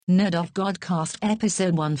Nerd of Godcast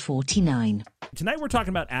episode 149. Tonight we're talking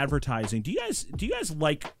about advertising. Do you guys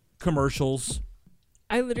like commercials?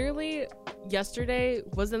 I literally yesterday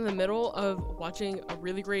was in the middle of watching a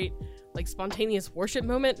really great spontaneous worship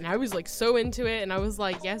moment, and I was so into it, and I was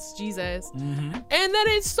like, yes, Jesus. And then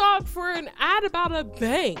it stopped for an ad about a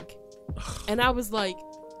bank. And I was like,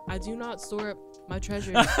 I do not store up my treasures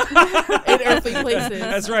in earthly places.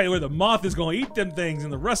 That's right, where the moth is going to eat them things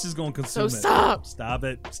and the rust is going to consume it. Stop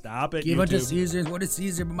it. Give unto Caesar what is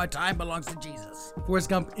Caesar, but my time belongs to Jesus. Forrest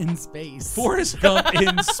Gump in space. Forrest Gump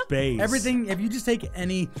in space. Everything, if you just take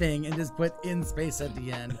anything and just put in space at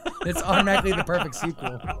the end, it's automatically the perfect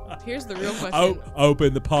sequel. Here's the real question.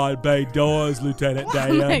 Open the pod bay doors, Lieutenant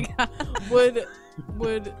Dan. Oh my God.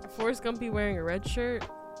 Would Forrest Gump be wearing a red shirt?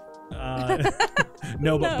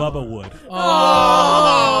 No, but Bubba would.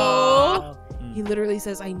 Oh. He literally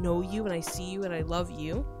says, I know you and I see you and I love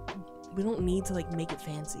you. We don't need to make it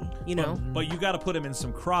fancy, you know? But you got to put him in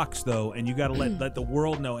some Crocs though, and you got to let the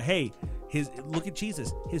world know, hey, look at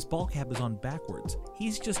Jesus. His ball cap is on backwards.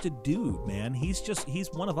 He's just a dude, man. He's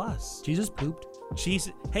one of us. Jesus pooped.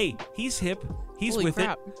 Hey, he's hip. He's Holy with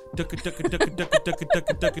crap. it.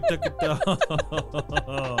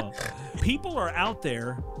 People are out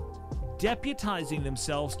there deputizing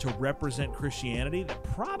themselves to represent Christianity that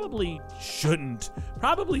probably shouldn't.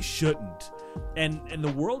 And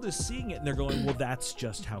the world is seeing it, and they're going, well, that's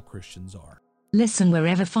just how Christians are. Listen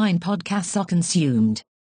wherever fine podcasts are consumed.